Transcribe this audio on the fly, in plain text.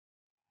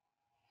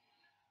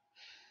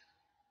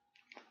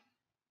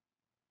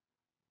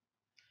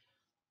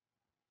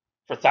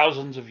For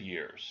thousands of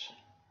years,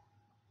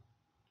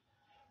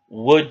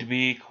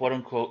 would-be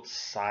quote-unquote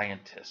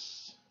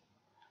scientists.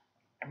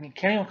 I mean,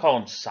 can't even call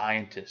them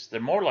scientists. They're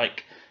more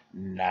like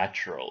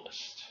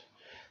naturalists.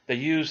 They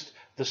used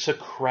the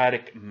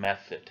Socratic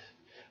method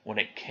when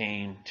it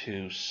came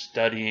to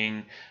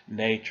studying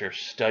nature,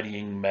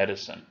 studying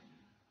medicine.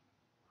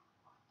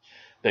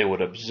 They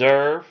would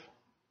observe,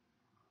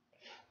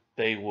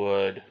 they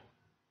would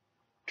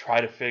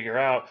try to figure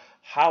out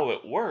how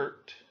it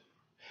worked,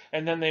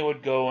 and then they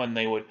would go and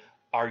they would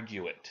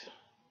argue it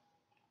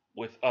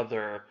with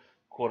other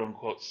quote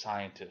unquote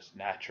scientists,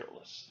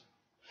 naturalists.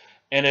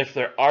 And if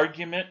their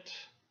argument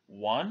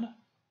won,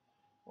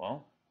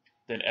 well,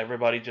 then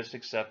everybody just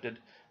accepted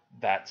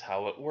that's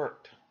how it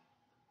worked.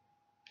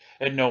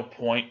 At no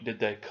point did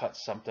they cut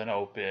something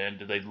open,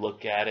 did they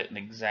look at it and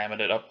examine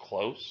it up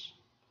close.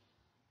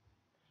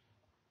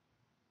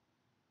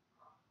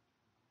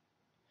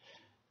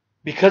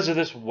 Because of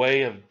this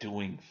way of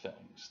doing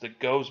things that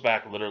goes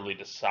back literally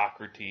to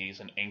Socrates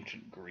and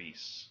ancient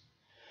Greece,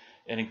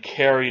 and it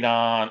carried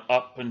on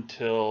up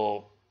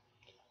until,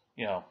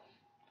 you know,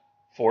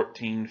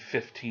 14,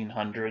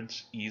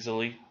 1500s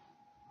easily.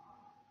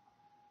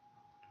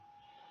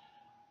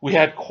 We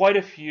had quite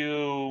a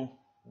few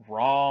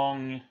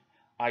wrong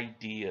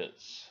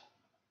ideas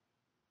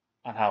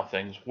on how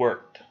things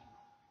worked.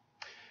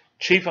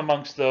 Chief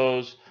amongst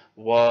those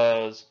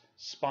was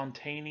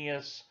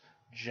spontaneous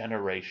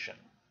generation.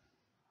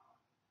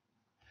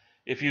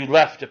 If you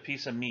left a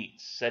piece of meat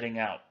sitting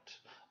out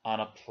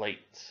on a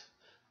plate,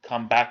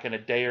 come back in a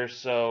day or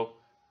so,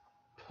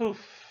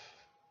 poof,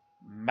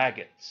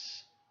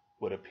 maggots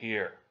would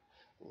appear.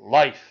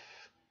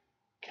 Life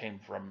came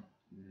from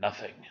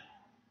nothing.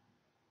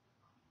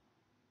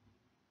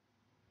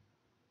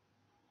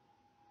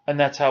 And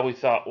that's how we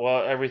thought,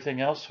 well, everything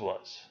else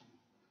was.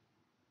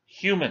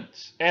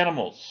 Humans,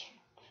 animals,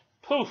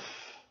 poof,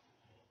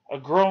 a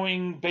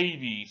growing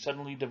baby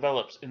suddenly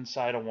develops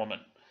inside a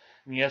woman.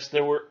 And yes,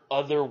 there were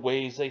other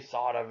ways they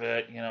thought of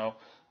it. You know,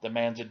 the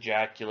man's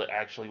ejaculate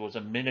actually was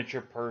a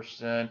miniature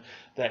person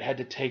that had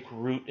to take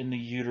root in the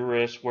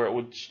uterus where it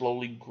would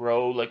slowly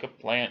grow like a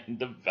plant and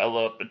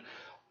develop and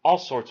all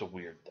sorts of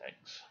weird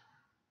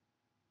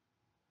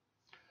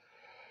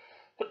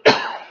things.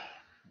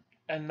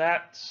 And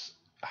that's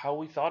how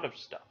we thought of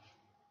stuff.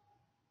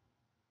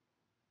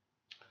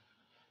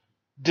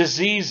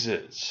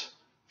 Diseases,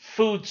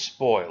 food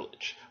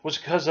spoilage was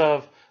because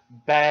of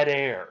bad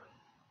air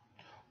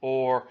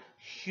or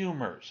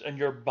humors in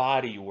your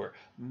body were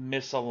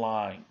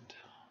misaligned.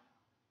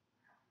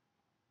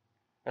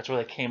 That's where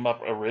they came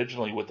up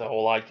originally with the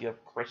whole idea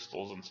of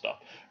crystals and stuff.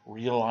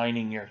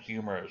 Realigning your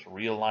humors,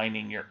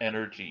 realigning your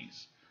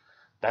energies.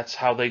 That's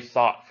how they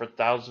thought for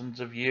thousands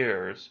of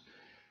years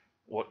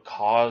what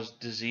caused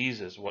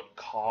diseases, what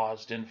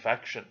caused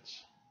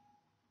infections.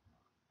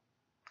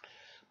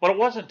 But it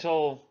wasn't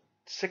until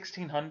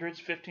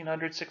 1600s,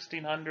 1500s,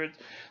 1600s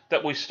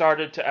that we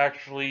started to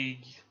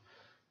actually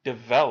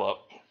develop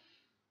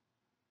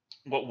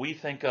what we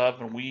think of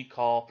and we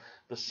call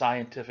the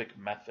scientific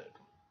method.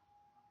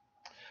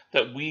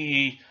 That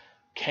we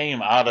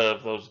came out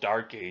of those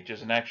dark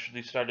ages and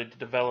actually started to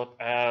develop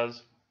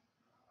as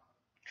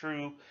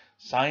true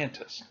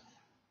scientists.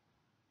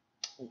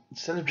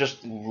 Instead of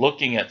just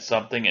looking at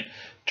something and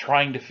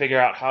trying to figure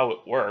out how it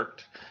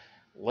worked,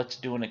 let's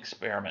do an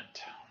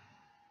experiment.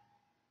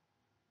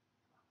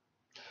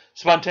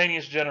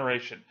 Spontaneous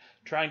generation,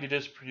 trying to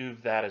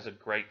disprove that is a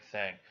great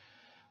thing.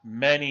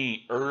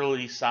 Many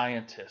early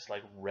scientists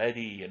like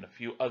Reddy and a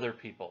few other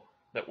people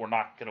that we're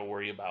not going to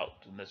worry about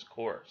in this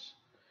course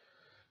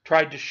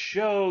tried to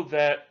show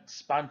that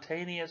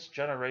spontaneous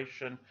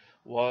generation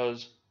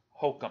was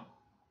hokum.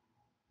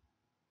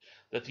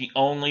 That the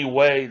only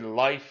way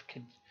life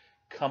could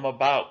come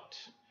about,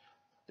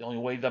 the only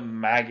way the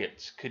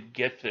maggots could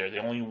get there, the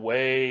only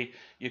way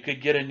you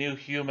could get a new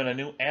human, a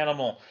new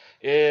animal,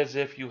 is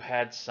if you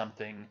had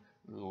something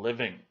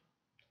living.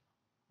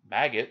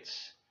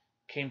 Maggots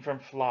came from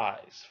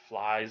flies.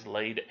 Flies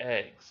laid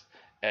eggs.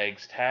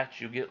 Eggs hatch,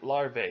 you get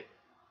larvae,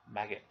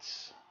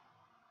 maggots.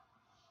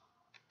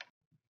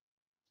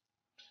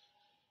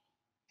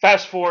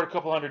 Fast forward a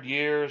couple hundred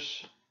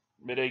years,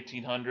 mid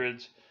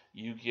 1800s,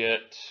 you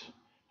get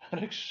an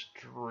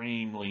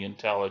extremely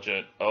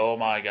intelligent, oh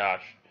my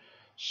gosh,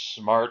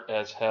 smart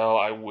as hell.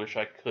 I wish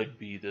I could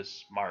be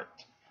this smart.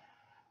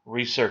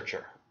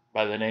 Researcher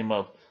by the name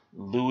of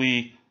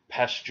Louis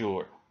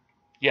Pasteur.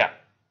 Yeah,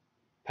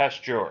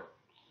 Pasteur.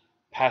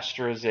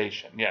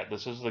 Pasteurization. Yeah,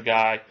 this is the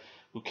guy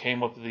who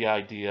came up with the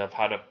idea of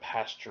how to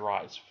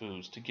pasteurize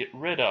foods to get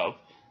rid of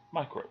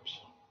microbes.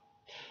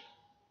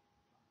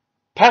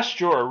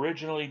 Pasteur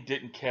originally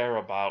didn't care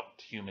about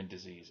human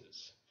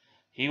diseases.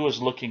 He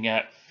was looking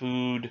at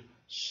food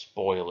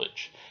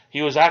spoilage.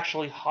 He was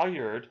actually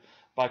hired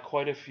by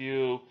quite a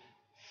few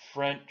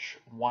French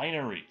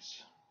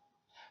wineries.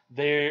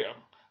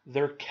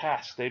 Their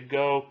casks,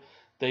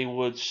 they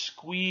would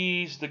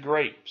squeeze the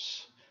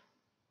grapes.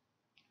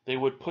 They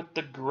would put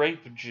the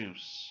grape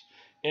juice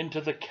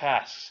into the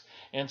casks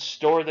and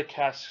store the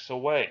casks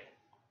away.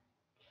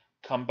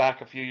 Come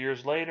back a few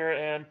years later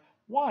and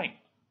wine.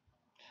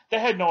 They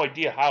had no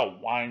idea how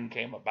wine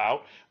came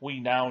about. We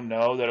now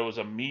know that it was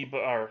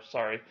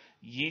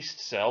yeast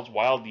cells,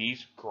 wild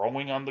yeast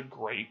growing on the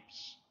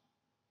grapes.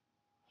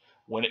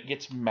 When it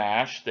gets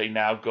mashed, they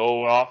now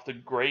go off the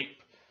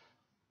grape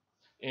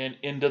and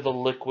into the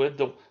liquid,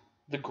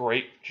 the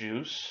grape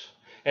juice.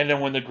 And then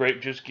when the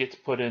grape juice gets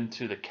put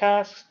into the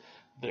casks,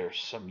 there's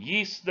some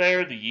yeast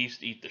there. The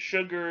yeast eat the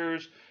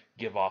sugars,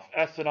 give off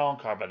ethanol,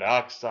 carbon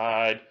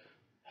dioxide,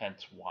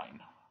 hence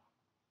wine.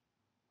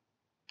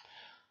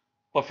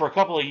 But for a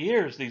couple of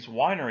years, these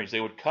wineries,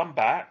 they would come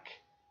back,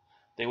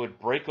 they would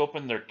break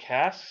open their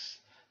casks,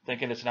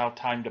 thinking it's now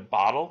time to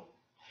bottle,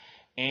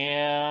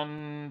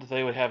 and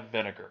they would have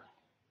vinegar,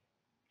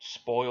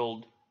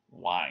 spoiled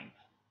wine.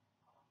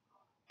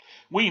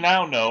 We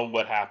now know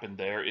what happened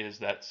there is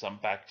that some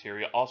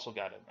bacteria also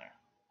got in there.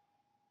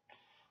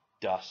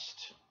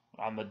 Dust,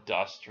 on the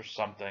dust or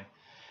something.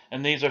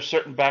 And these are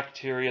certain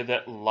bacteria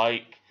that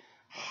like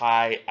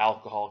high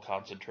alcohol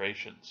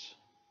concentrations.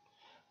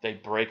 They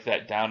break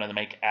that down and they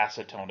make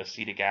acetone,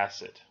 acetic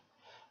acid,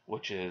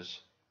 which is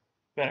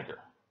vinegar.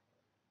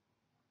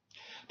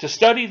 To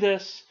study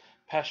this,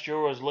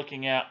 Pasteur was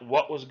looking at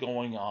what was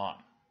going on.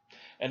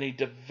 And he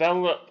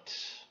developed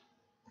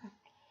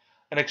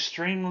an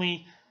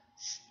extremely,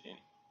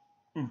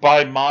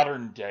 by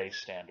modern day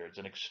standards,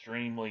 an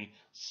extremely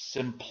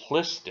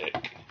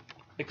simplistic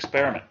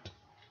experiment.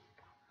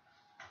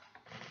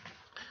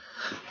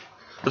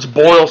 Let's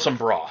boil some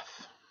broth.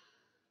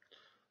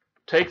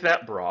 Take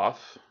that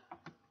broth.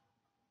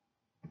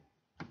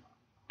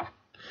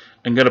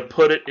 I'm going to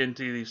put it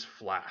into these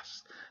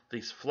flasks.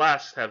 These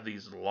flasks have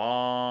these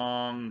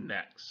long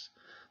necks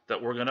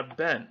that we're going to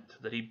bend,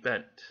 that he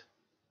bent.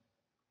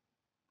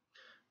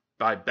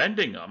 By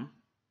bending them,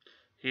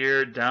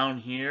 down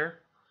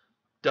here,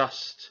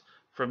 dust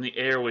from the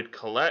air would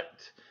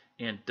collect,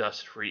 and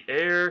dust-free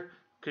air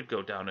could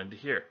go down into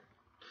here.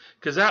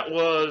 Because that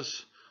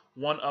was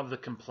one of the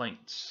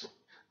complaints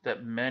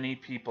that many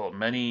people,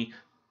 many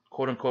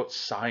quote-unquote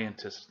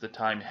scientists at the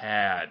time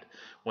had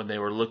when they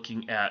were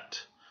looking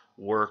at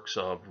works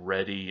of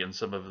Redi and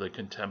some of the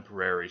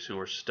contemporaries who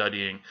were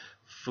studying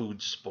food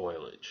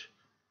spoilage.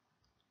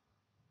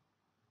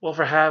 Well,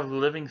 for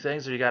living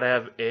things, you got to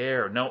have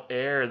air. No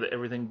air, that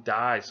everything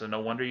dies. So no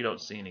wonder you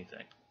don't see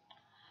anything.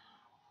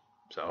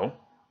 So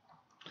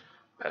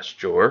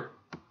Pasteur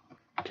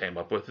came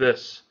up with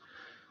this.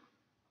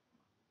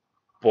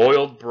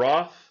 Boiled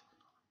broth,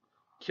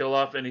 kill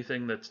off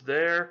anything that's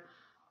there.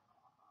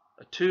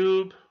 A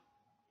tube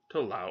to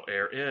allow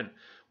air in.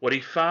 What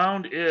he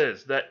found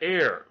is that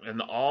air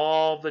and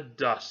all the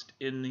dust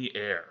in the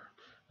air,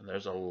 and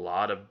there's a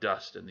lot of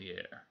dust in the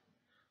air,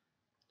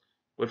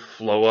 would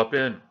flow up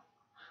in.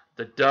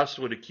 The dust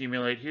would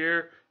accumulate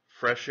here,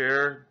 fresh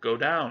air go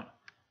down,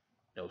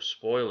 no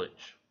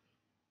spoilage.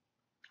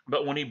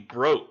 But when he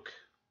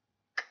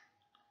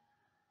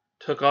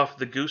took off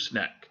the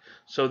gooseneck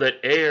so that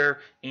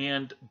air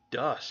and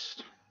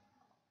dust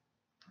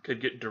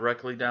could get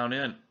directly down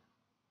in,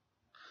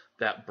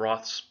 that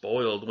broth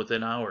spoiled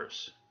within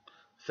hours.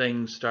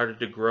 Things started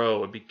to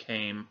grow. It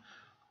became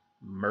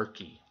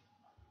murky.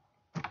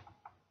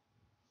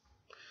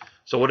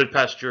 So what did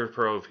Pasteur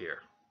prove here?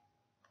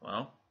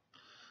 Well,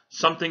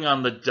 something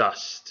on the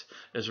dust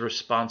is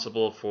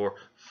responsible for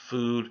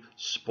food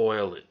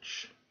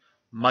spoilage.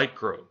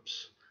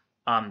 Microbes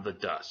on the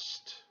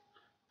dust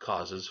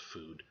causes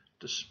food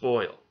to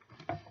spoil.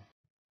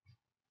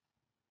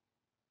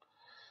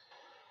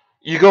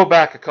 You go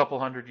back a couple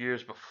hundred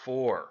years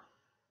before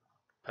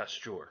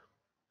Pasteur,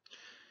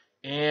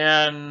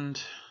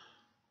 and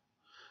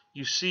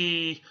you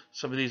see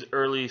some of these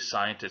early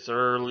scientists,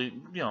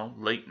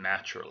 late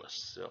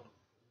naturalists still,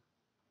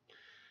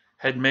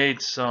 had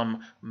made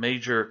some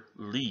major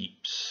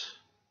leaps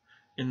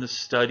in the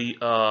study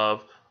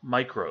of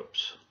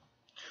microbes.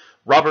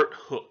 Robert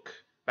Hooke,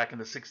 back in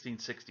the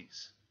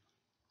 1660s,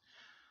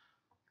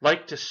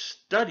 liked to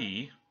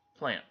study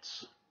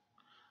plants.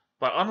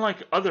 But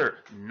unlike other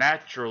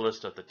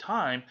naturalists at the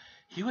time,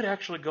 he would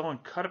actually go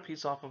and cut a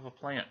piece off of a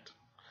plant,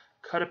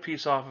 cut a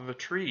piece off of a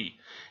tree,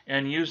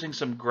 and using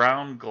some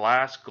ground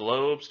glass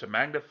globes to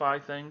magnify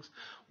things,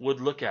 would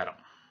look at them.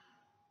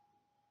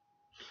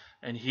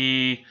 And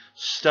he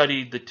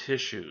studied the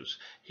tissues.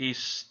 He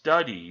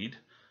studied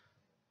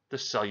the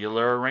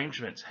cellular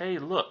arrangements. Hey,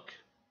 look.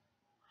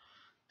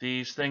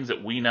 These things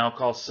that we now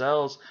call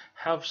cells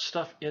have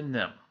stuff in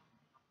them.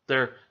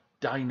 They're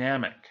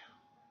dynamic.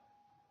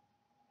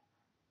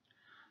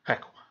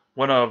 Heck,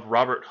 one of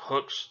Robert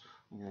Hooke's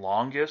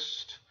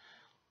longest,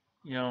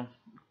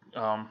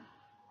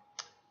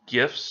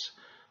 gifts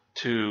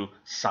to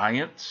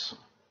science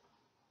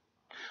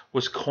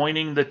was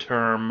coining the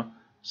term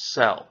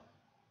cell.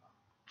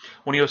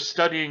 When he was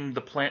studying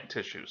the plant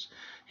tissues,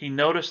 he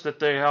noticed that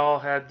they all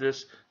had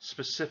this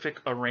specific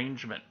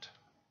arrangement.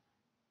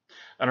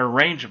 An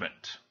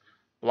arrangement,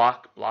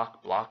 block,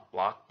 block, block,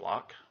 block,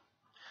 block,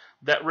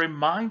 that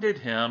reminded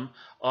him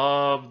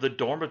of the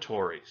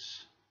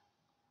dormitories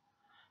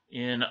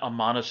in a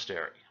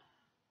monastery.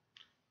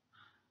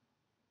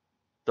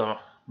 the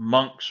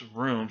monks'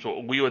 rooms,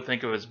 what we would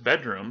think of as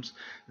bedrooms,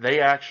 they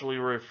actually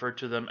referred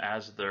to them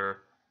as their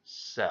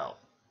cell.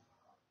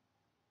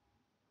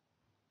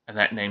 And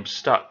that name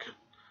stuck.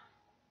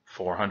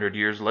 400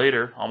 years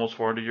later, almost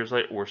 400 years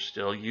later, we're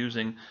still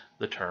using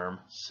the term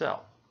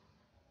cell.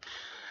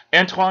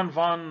 Antoine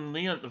van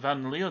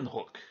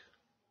Leeuwenhoek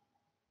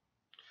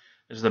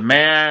is the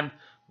man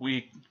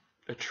we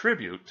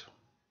attribute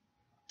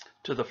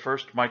to the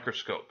first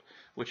microscope,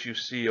 which you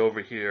see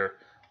over here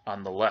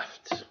on the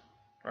left,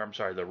 or I'm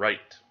sorry, the right.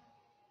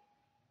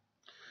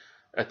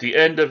 At the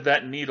end of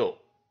that needle,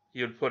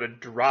 he would put a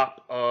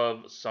drop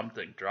of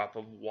something, drop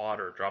of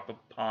water, drop of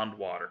pond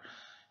water,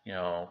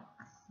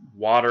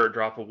 water, a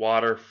drop of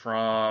water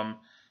from,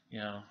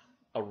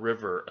 a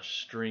river, a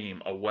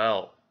stream, a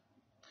well.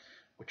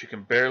 What you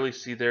can barely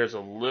see there is a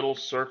little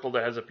circle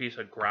that has a piece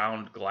of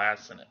ground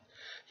glass in it.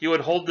 He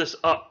would hold this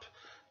up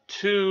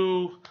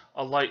to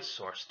a light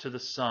source, to the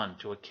sun,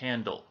 to a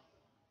candle,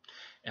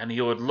 and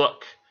he would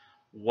look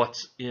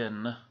what's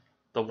in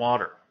the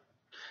water.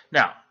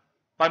 Now,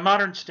 by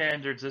modern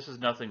standards, this is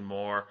nothing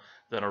more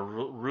than a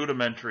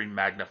rudimentary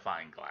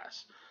magnifying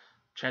glass.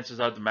 Chances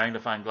are the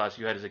magnifying glass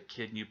you had as a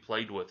kid and you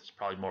played with is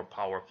probably more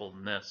powerful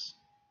than this.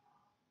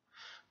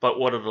 But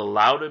what it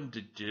allowed him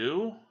to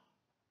do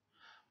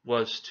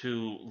was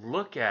to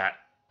look at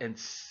and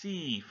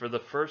see for the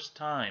first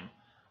time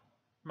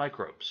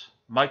microbes,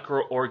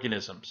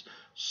 microorganisms,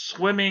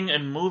 swimming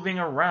and moving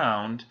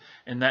around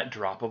in that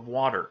drop of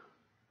water.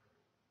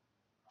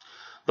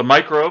 The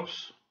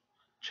microbes,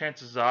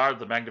 chances are,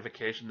 the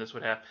magnification this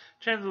would have,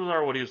 chances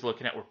are what he was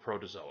looking at were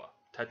protozoa,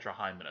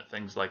 tetrahymena,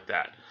 things like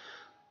that.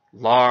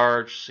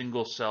 Large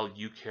single-cell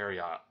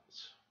eukaryotes.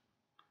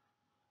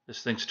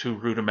 This thing's too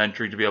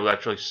rudimentary to be able to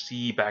actually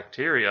see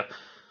bacteria,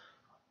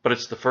 but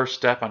it's the first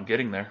step on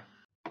getting there.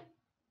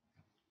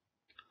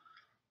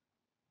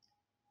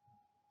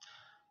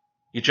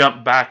 You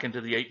jump back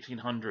into the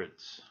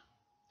 1800s,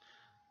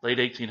 late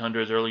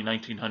 1800s, early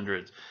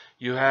 1900s.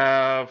 You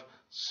have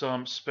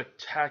some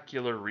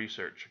spectacular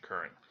research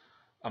occurring.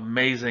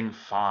 Amazing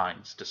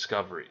finds,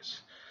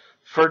 discoveries.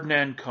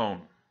 Ferdinand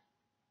Kohn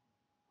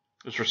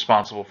is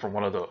responsible for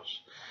one of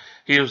those.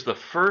 He was the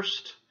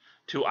first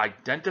to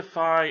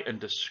identify and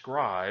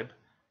describe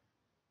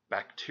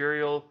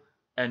bacterial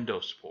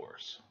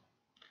endospores.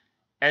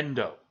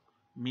 Endo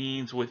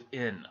means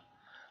within.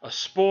 A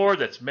spore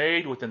that's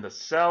made within the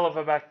cell of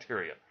a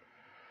bacteria.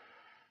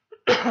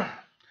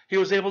 He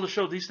was able to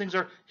show these things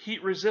are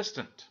heat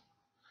resistant.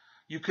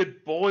 You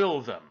could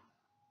boil them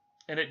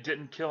and it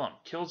didn't kill them.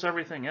 Kills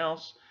everything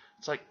else.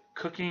 It's like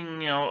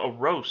cooking, a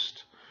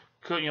roast.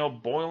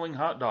 Boiling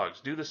hot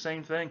dogs. Do the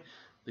same thing.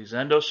 These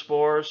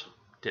endospores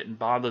didn't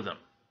bother them.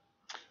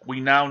 We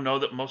now know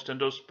that most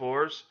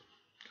endospores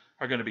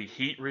are going to be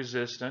heat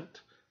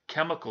resistant,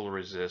 chemical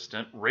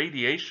resistant,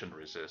 radiation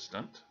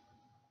resistant,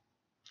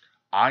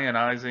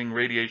 ionizing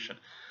radiation.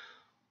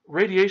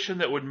 Radiation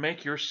that would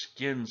make your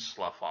skin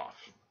slough off.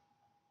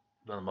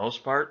 For the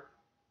most part,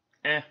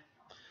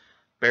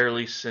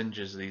 barely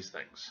singes these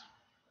things.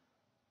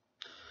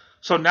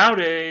 So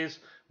nowadays,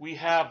 we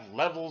have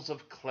levels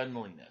of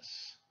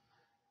cleanliness.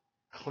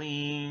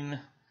 Clean,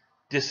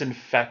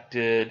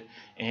 disinfected,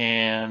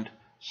 and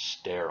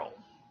sterile.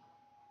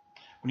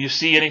 When you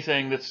see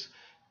anything that's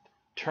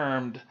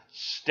termed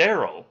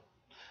sterile,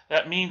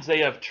 that means they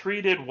have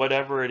treated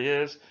whatever it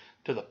is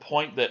to the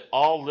point that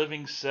all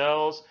living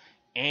cells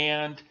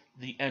and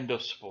the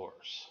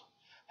endospores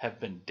have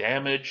been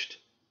damaged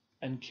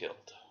and killed.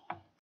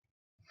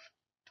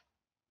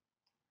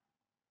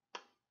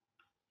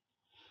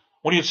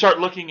 When you start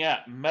looking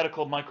at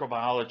medical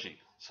microbiology,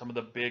 some of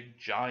the big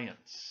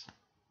giants,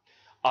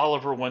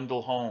 Oliver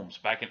Wendell Holmes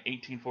back in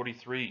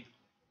 1843,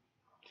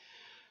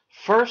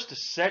 first to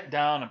set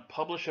down and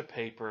publish a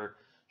paper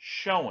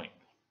showing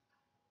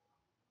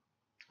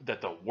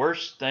that the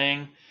worst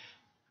thing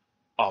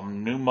a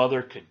new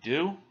mother could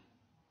do,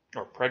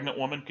 or a pregnant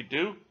woman could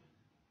do,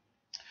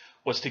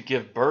 was to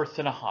give birth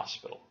in a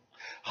hospital.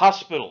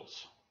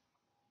 Hospitals.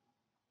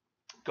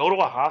 Go to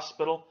a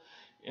hospital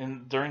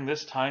during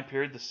this time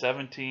period, the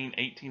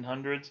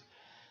 1800s,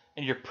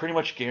 and you're pretty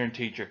much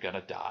guaranteed you're going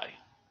to die.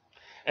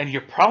 And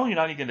you're probably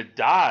not even going to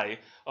die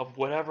of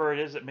whatever it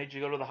is that made you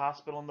go to the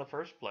hospital in the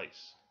first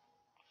place.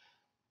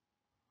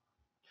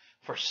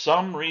 For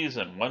some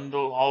reason,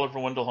 Oliver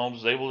Wendell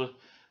Holmes was able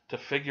to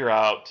figure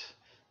out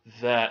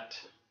that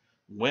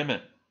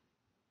women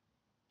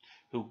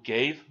who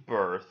gave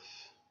birth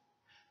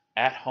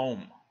at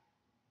home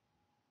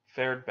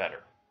fared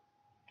better.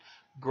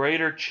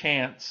 Greater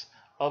chance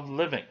of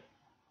living.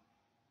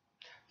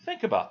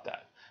 Think about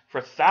that.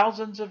 For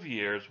thousands of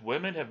years,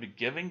 women have been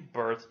giving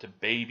birth to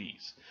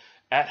babies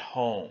at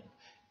home,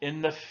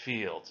 in the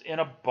fields, in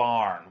a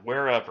barn,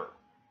 wherever.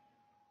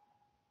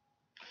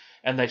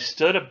 And they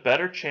stood a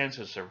better chance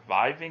of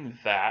surviving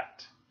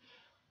that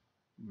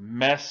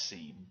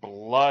messy,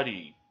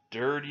 bloody,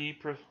 dirty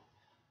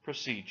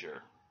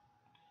procedure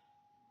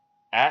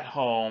at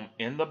home,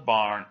 in the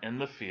barn, in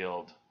the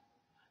field,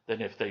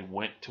 than if they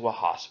went to a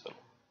hospital.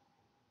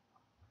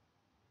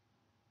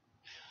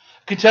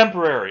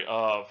 Contemporary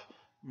of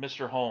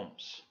Mr.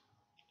 Holmes,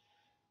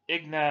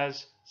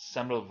 Ignaz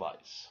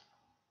Semmelweis.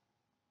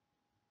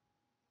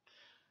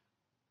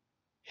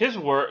 His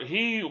work,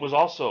 he was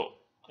also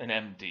an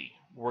MD,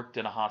 worked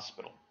in a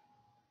hospital.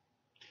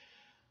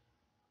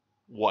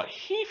 What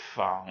he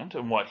found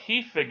and what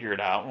he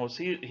figured out was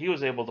he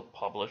was able to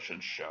publish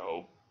and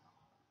show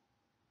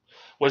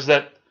was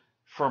that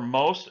for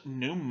most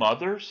new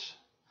mothers,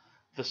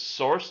 the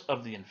source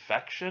of the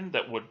infection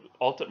that would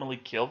ultimately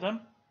kill them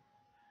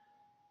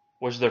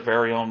was their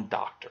very own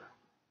doctor.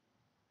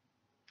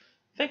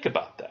 Think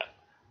about that.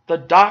 The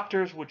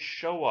doctors would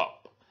show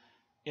up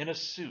in a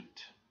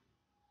suit.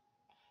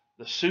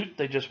 The suit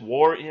they just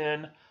wore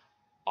in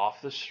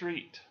off the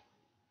street.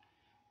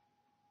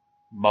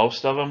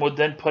 Most of them would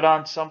then put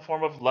on some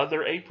form of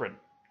leather apron.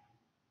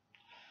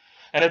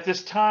 And at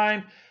this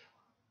time,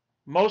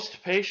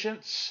 most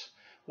patients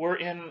were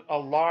in a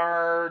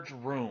large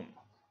room,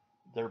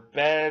 their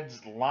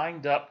beds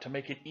lined up to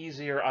make it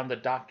easier on the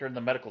doctor and the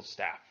medical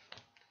staff.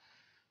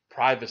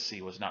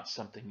 Privacy was not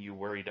something you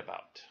worried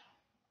about.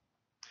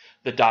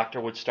 The doctor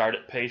would start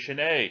at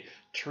patient A,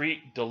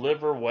 treat,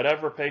 deliver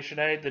whatever patient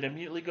A, then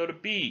immediately go to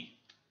B.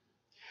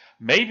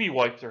 Maybe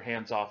wipe their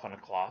hands off on a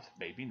cloth,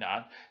 maybe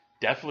not.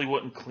 Definitely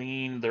wouldn't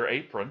clean their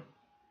apron.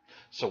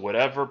 So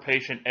whatever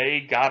patient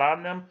A got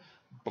on them,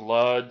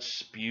 blood,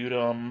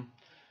 sputum,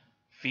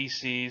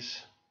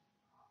 feces,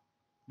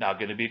 now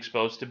going to be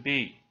exposed to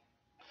B,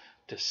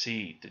 to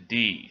C, to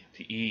D,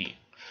 to E.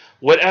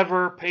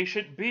 Whatever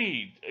patient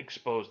B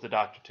exposed the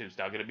doctor to is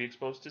now going to be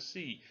exposed to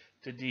C,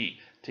 to D,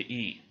 to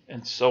E,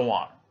 and so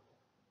on.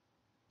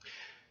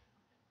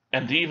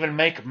 And to even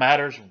make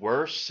matters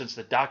worse, since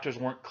the doctors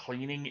weren't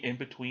cleaning in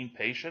between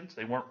patients,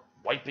 they weren't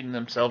wiping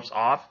themselves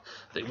off,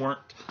 they weren't,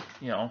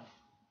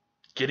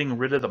 getting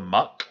rid of the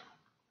muck.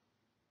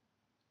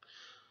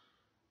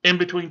 In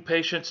between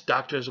patients,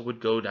 doctors would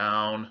go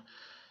down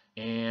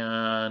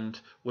and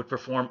would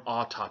perform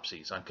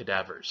autopsies on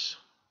cadavers.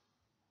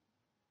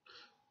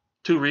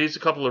 A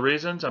couple of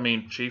reasons.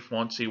 Chief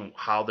wants to see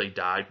how they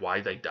died,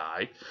 why they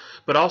died,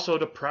 but also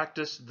to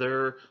practice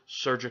their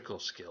surgical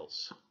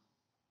skills.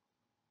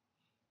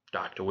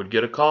 Doctor would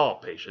get a call.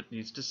 Patient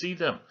needs to see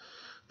them.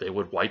 They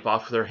would wipe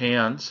off their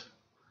hands,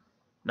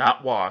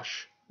 not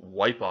wash,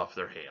 wipe off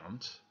their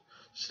hands,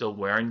 still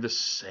wearing the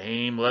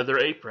same leather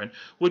apron,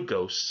 would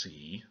go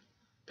see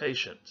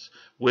patients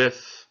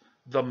with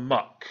the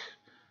muck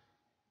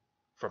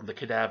from the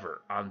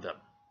cadaver on them.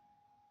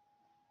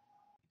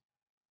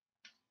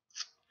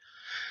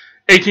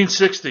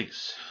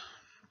 1860s,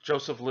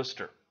 Joseph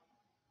Lister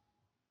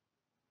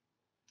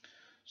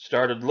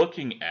started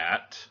looking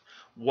at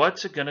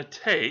what's it going to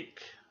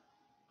take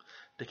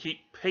to keep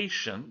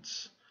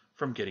patients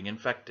from getting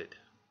infected.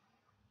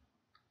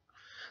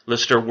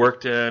 Lister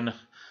worked in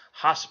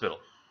hospital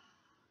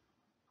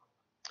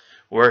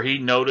where he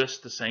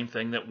noticed the same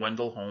thing that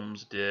Wendell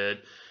Holmes did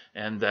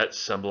and that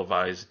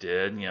Semmelweis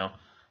did.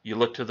 You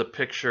look to the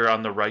picture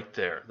on the right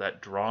there,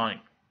 that drawing.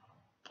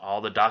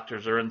 All the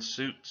doctors are in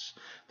suits.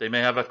 They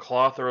may have a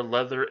cloth or a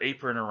leather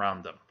apron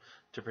around them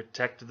to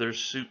protect their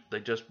suit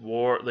they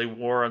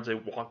wore as they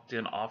walked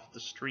in off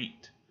the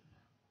street.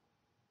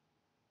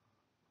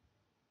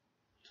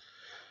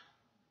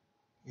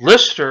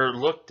 Lister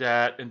looked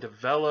at and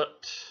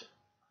developed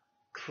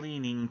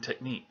cleaning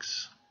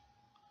techniques.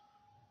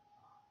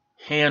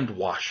 Hand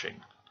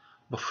washing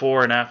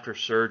before and after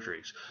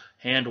surgeries.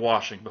 Hand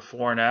washing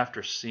before and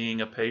after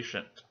seeing a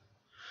patient.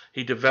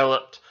 He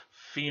developed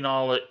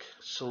phenolic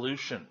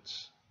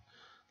solutions,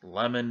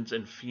 lemons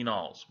and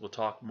phenols. We'll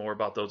talk more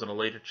about those in a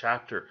later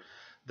chapter,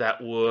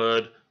 that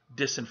would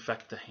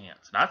disinfect the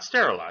hands. Not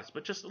sterilize,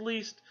 but just at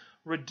least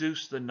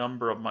reduce the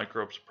number of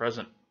microbes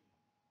present.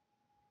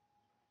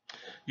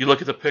 You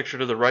look at the picture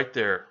to the right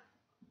there.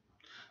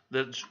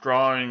 This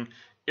drawing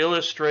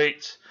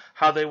illustrates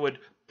how they would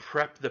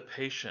prep the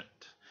patient.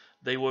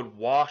 They would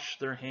wash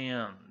their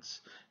hands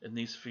in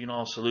these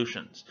phenol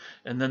solutions,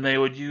 and then they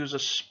would use a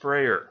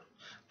sprayer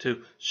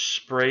to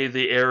spray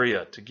the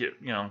area to get,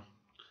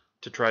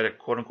 to try to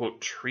quote unquote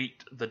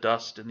treat the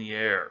dust in the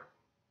air.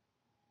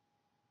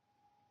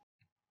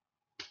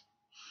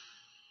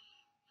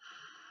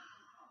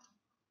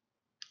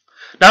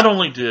 Not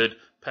only did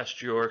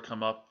Pasteur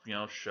come up,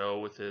 show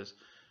with his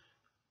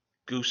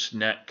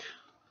gooseneck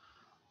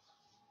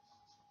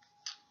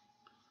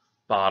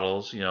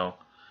bottles,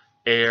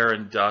 air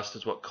and dust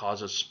is what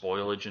causes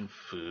spoilage in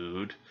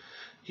food.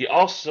 He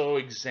also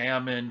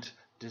examined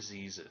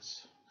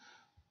diseases,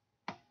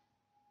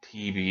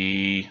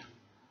 TB,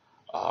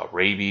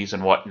 rabies,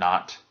 and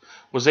whatnot.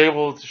 Was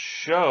able to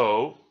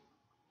show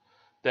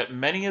that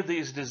many of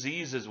these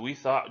diseases we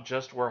thought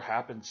just were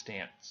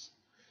happenstance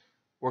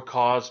were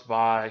caused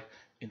by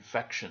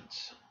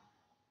infections.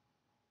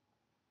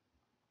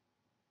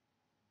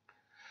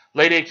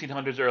 Late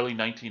 1800s, early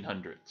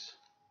 1900s.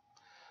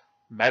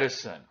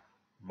 Medicine,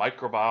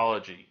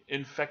 microbiology,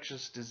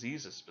 infectious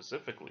diseases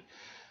specifically,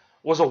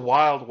 was a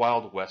wild,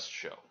 wild west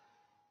show.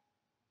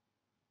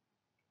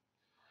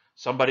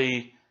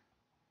 Somebody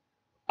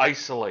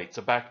isolates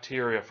a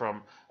bacteria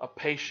from a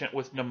patient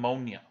with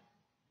pneumonia.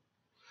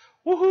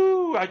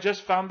 Woohoo! I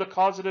just found the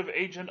causative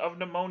agent of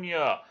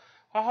pneumonia.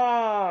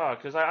 Haha,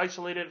 because I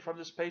isolated it from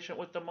this patient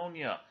with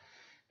pneumonia.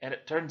 And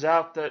it turns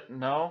out that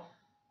no,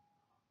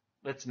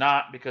 it's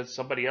not, because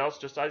somebody else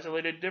just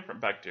isolated a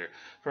different bacteria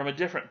from a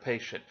different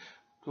patient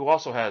who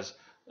also has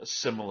a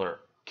similar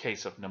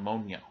case of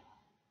pneumonia.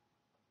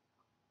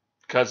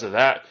 Because of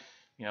that,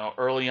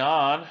 early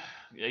on,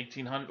 late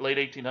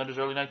 1800s,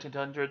 early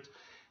 1900s,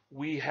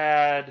 we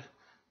had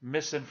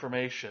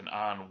misinformation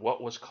on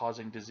what was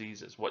causing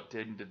diseases, what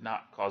did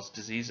not cause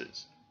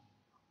diseases.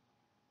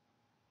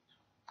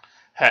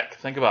 Heck,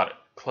 think about it.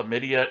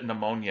 Chlamydia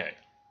pneumoniae,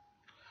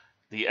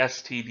 the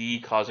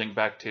STD causing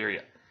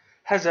bacteria,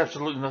 has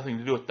absolutely nothing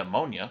to do with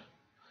pneumonia,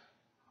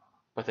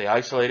 but they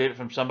isolated it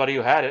from somebody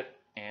who had it,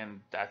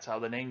 and that's how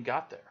the name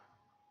got there.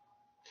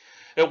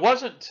 It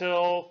wasn't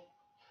till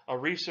a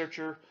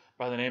researcher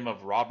by the name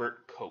of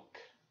Robert Koch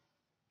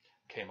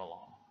came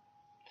along.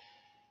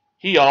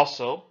 He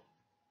also,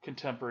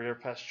 contemporary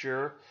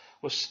Pasteur,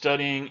 was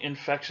studying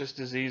infectious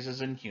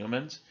diseases in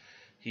humans.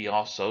 He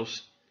also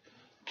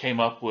came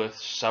up with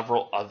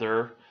several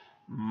other,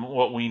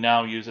 what we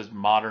now use as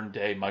modern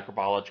day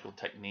microbiological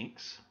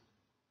techniques.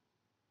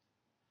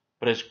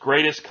 But his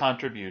greatest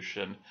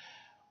contribution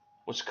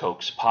was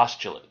Koch's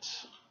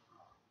postulates.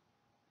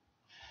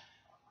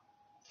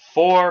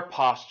 4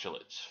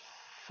 postulates,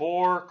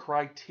 4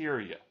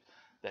 criteria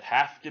that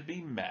have to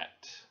be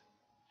met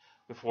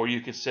before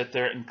you can sit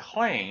there and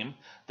claim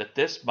that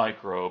this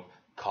microbe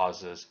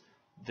causes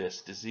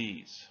this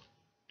disease.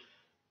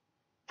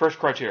 First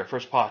criteria,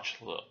 first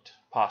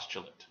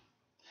postulate,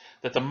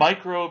 that the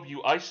microbe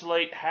you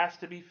isolate has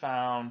to be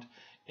found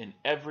in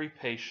every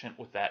patient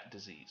with that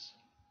disease.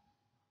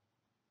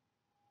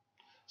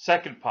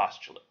 Second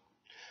postulate,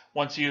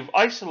 once you've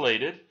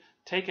isolated,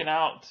 taken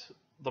out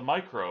the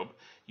microbe,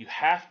 you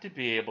have to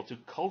be able to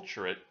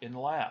culture it in the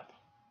lab.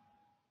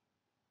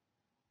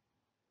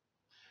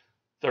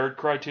 Third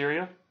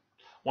criteria,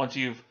 once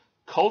you've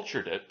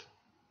cultured it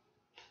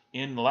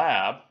in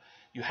lab,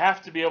 you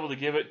have to be able to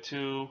give it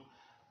to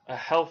a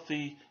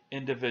healthy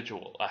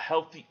individual, a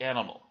healthy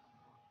animal.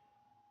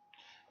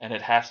 And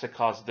it has to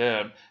cause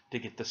them to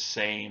get the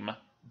same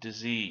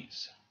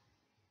disease.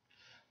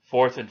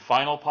 Fourth and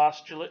final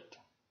postulate,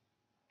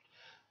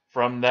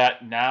 from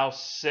that now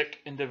sick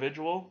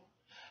individual,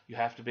 you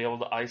have to be able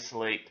to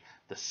isolate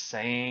the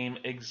same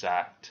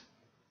exact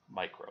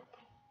microbe.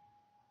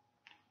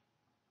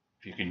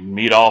 If you can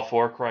meet all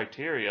 4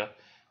 criteria,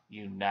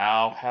 you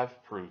now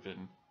have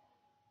proven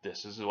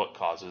this is what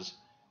causes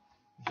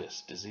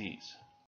this disease.